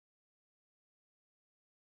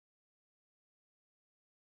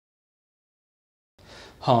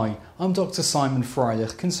Hi, I'm Dr. Simon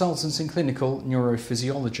Freilich, consultant in clinical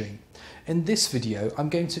neurophysiology. In this video, I'm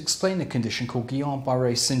going to explain a condition called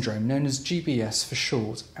Guillain-Barré Syndrome, known as GBS for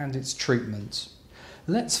short, and its treatment.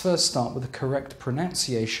 Let's first start with the correct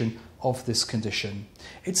pronunciation of this condition.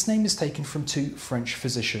 Its name is taken from two French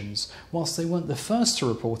physicians. Whilst they weren't the first to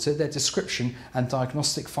report it, their description and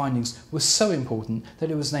diagnostic findings were so important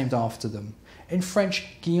that it was named after them. In French,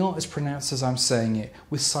 Guillain is pronounced as I'm saying it,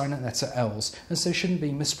 with silent letter L's, and so shouldn't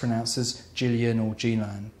be mispronounced as Guillain or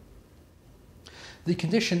Guillain. The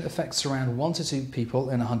condition affects around 1 to 2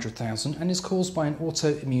 people in 100,000 and is caused by an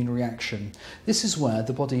autoimmune reaction. This is where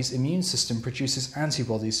the body's immune system produces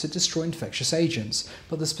antibodies to destroy infectious agents,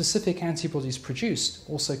 but the specific antibodies produced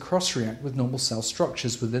also cross-react with normal cell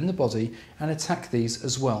structures within the body and attack these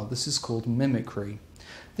as well. This is called mimicry.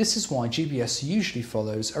 This is why GBS usually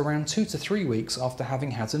follows around 2 to 3 weeks after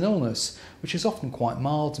having had an illness, which is often quite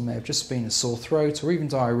mild and may have just been a sore throat or even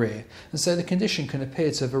diarrhoea, and so the condition can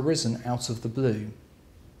appear to have arisen out of the blue.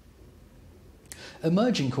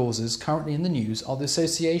 Emerging causes currently in the news are the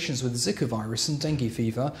associations with Zika virus and dengue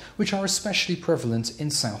fever, which are especially prevalent in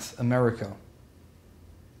South America.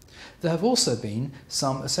 There have also been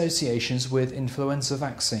some associations with influenza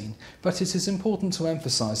vaccine, but it is important to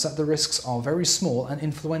emphasise that the risks are very small and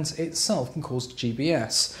influenza itself can cause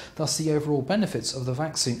GBS, thus the overall benefits of the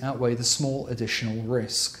vaccine outweigh the small additional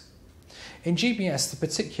risk. In GBS, the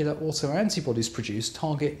particular autoantibodies produced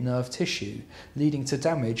target nerve tissue, leading to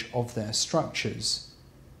damage of their structures.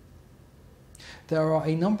 There are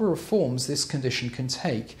a number of forms this condition can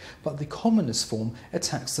take, but the commonest form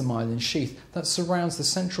attacks the myelin sheath that surrounds the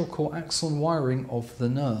central core axon wiring of the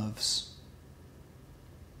nerves.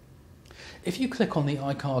 If you click on the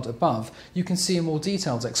iCard above, you can see a more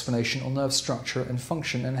detailed explanation on nerve structure and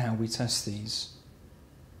function and how we test these.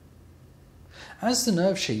 As the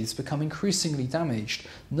nerve sheaths become increasingly damaged,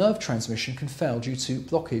 nerve transmission can fail due to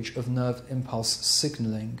blockage of nerve impulse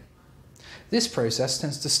signalling. This process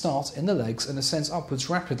tends to start in the legs and ascends upwards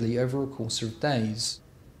rapidly over a course of days.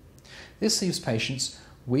 This leaves patients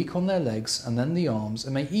weak on their legs and then the arms,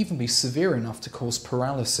 and may even be severe enough to cause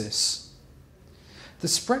paralysis. The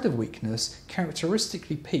spread of weakness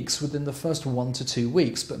characteristically peaks within the first 1 to 2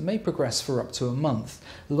 weeks, but may progress for up to a month.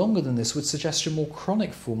 Longer than this would suggest a more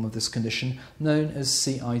chronic form of this condition known as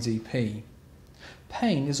CIDP.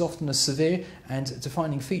 Pain is often a severe and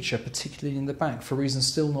defining feature, particularly in the back, for reasons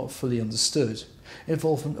still not fully understood.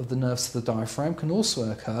 Involvement of the nerves to the diaphragm can also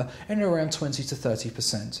occur in around 20 to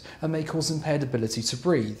 30% and may cause impaired ability to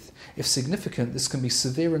breathe. If significant, this can be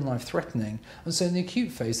severe and life-threatening, and so in the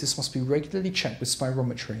acute phase this must be regularly checked with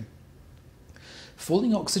spirometry.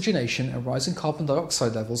 Falling oxygenation and rising carbon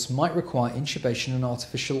dioxide levels might require intubation and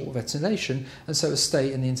artificial ventilation, and so a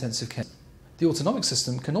stay in the intensive care. The autonomic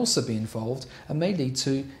system can also be involved and may lead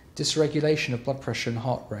to dysregulation of blood pressure and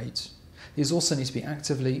heart rate. These also need to be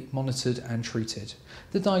actively monitored and treated.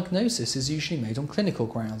 The diagnosis is usually made on clinical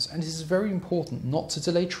grounds, and it is very important not to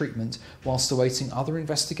delay treatment whilst awaiting other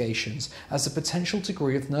investigations, as the potential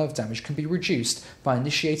degree of nerve damage can be reduced by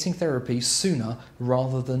initiating therapy sooner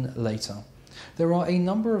rather than later. There are a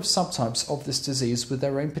number of subtypes of this disease with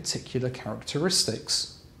their own particular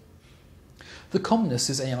characteristics. The commonest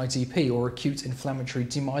is AIDP, or acute inflammatory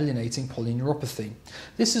demyelinating polyneuropathy.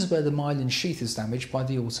 This is where the myelin sheath is damaged by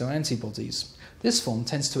the autoantibodies. This form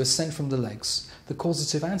tends to ascend from the legs. The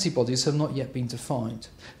causative antibodies have not yet been defined.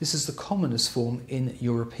 This is the commonest form in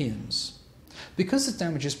Europeans. Because the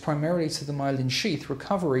damage is primarily to the myelin sheath,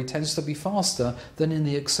 recovery tends to be faster than in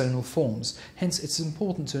the axonal forms. Hence, it's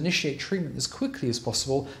important to initiate treatment as quickly as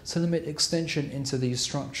possible to limit extension into these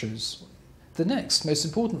structures. The next, most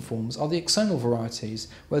important forms are the axonal varieties,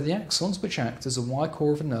 where the axons which act as a wire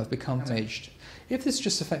core of a nerve become damaged. If this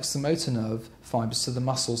just affects the motor nerve fibres to the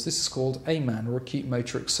muscles, this is called AMAN, or acute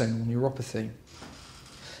motor axonal neuropathy.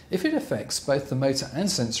 If it affects both the motor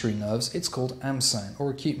and sensory nerves, it's called AMSAN, or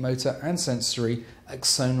acute motor and sensory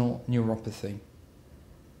axonal neuropathy.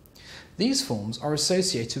 These forms are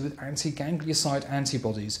associated with anti-ganglioside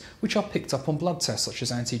antibodies, which are picked up on blood tests such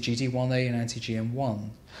as anti-GD1A and anti-GM1.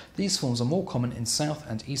 These forms are more common in South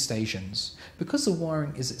and East Asians. Because the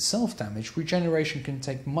wiring is itself damaged, regeneration can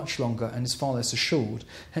take much longer and is far less assured,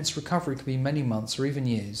 hence recovery can be many months or even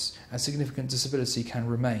years, and significant disability can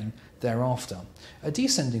remain thereafter. A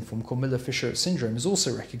descending form called Fisher Syndrome is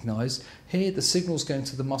also recognised. Here the signals going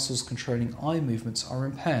to the muscles controlling eye movements are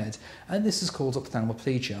impaired, and this is called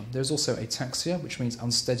ophthalmoplegia. There is also ataxia, which means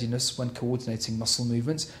unsteadiness when coordinating muscle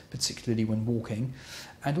movements, particularly when walking,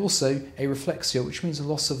 and also areflexia, which means a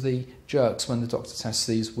loss of the jerks when the doctor tests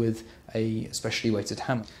these with a specially weighted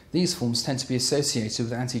hammer. These forms tend to be associated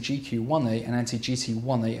with anti-GQ1A and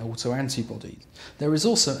anti-GT1A autoantibodies. There is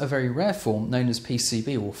also a very rare form known as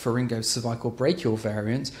PCB, or pharyngocervical brachial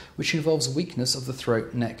variant, which involves weakness of the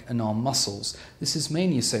throat, neck and arm muscles. This is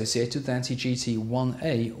mainly associated with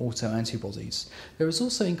anti-GT1A autoantibodies. There is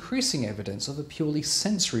also increasing evidence of a purely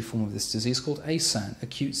sensory form of this disease called ASAN,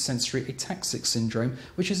 acute sensory ataxic syndrome,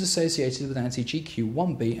 which is associated with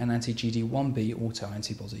anti-GQ1B and anti-GD1B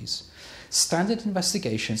autoantibodies. Standard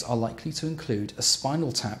investigations are likely to include a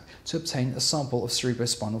spinal tap to obtain a sample of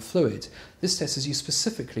cerebrospinal fluid. This test is used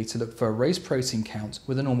specifically to look for a raised protein count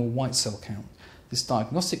with a normal white cell count. This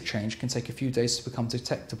diagnostic change can take a few days to become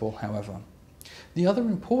detectable, however. The other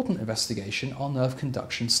important investigation are nerve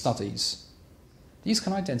conduction studies. These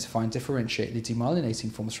can identify and differentiate the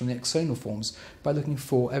demyelinating forms from the axonal forms by looking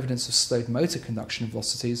for evidence of slowed motor conduction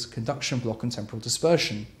velocities, conduction block and temporal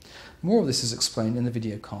dispersion. More of this is explained in the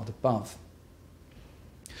video card above.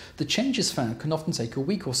 The changes found can often take a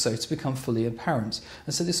week or so to become fully apparent,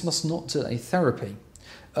 and so this must not delay therapy.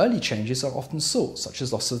 Early changes are often sought, such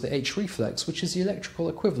as loss of the H reflex, which is the electrical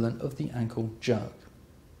equivalent of the ankle jerk.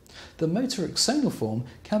 The motor axonal form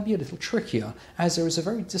can be a little trickier, as there is a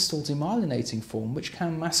very distal demyelinating form which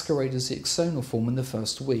can masquerade as the axonal form in the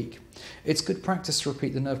first week. It's good practice to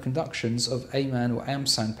repeat the nerve conductions of AMAN or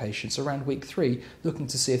AMSAN patients around week 3, looking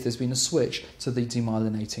to see if there's been a switch to the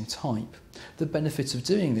demyelinating type. The benefit of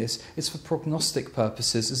doing this is for prognostic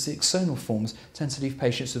purposes, as the axonal forms tend to leave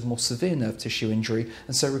patients with more severe nerve tissue injury,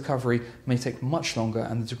 and so recovery may take much longer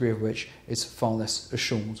and the degree of which is far less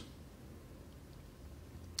assured.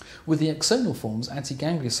 With the axonal forms,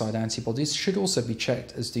 anti-ganglioside antibodies should also be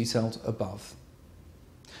checked as detailed above.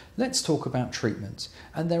 Let's talk about treatment,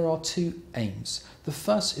 and there are two aims. The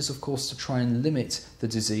first is, of course, to try and limit the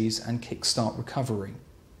disease and kickstart recovery.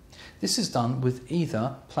 This is done with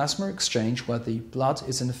either plasma exchange, where the blood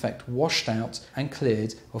is in effect washed out and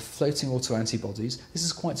cleared of floating autoantibodies. This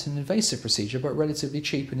is quite an invasive procedure, but relatively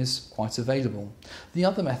cheap and is quite available. The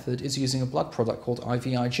other method is using a blood product called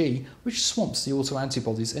IVIG, which swamps the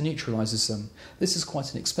autoantibodies and neutralises them. This is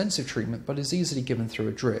quite an expensive treatment, but is easily given through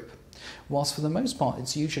a drip. Whilst for the most part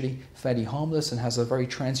it's usually fairly harmless and has a very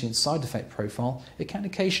transient side effect profile, it can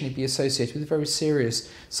occasionally be associated with very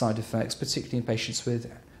serious side effects, particularly in patients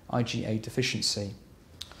with IgA deficiency.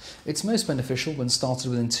 It's most beneficial when started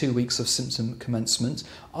within 2 weeks of symptom commencement.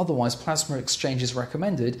 Otherwise, plasma exchange is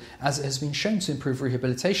recommended, as it has been shown to improve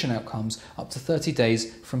rehabilitation outcomes up to 30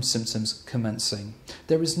 days from symptoms commencing.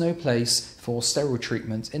 There is no place for steroid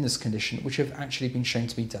treatment in this condition, which have actually been shown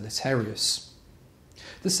to be deleterious.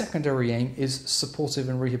 The secondary aim is supportive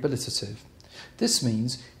and rehabilitative. This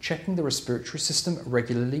means checking the respiratory system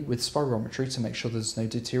regularly with spirometry to make sure there's no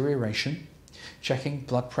deterioration, checking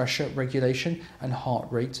blood pressure regulation and heart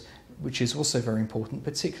rate, which is also very important,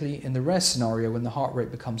 particularly in the rare scenario when the heart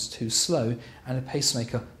rate becomes too slow and a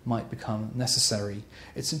pacemaker might become necessary.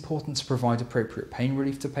 It's important to provide appropriate pain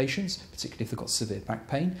relief to patients, particularly if they've got severe back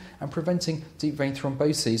pain, and preventing deep vein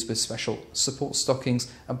thromboses with special support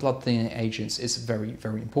stockings and blood thinning agents is very,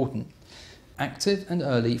 very important. Active and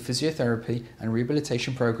early physiotherapy and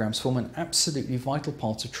rehabilitation programs form an absolutely vital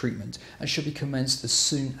part of treatment and should be commenced as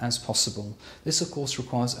soon as possible. This, of course,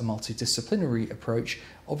 requires a multidisciplinary approach,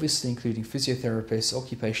 obviously including physiotherapists,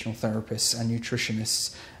 occupational therapists and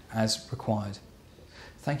nutritionists as required.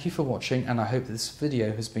 Thank you for watching, and I hope this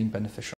video has been beneficial.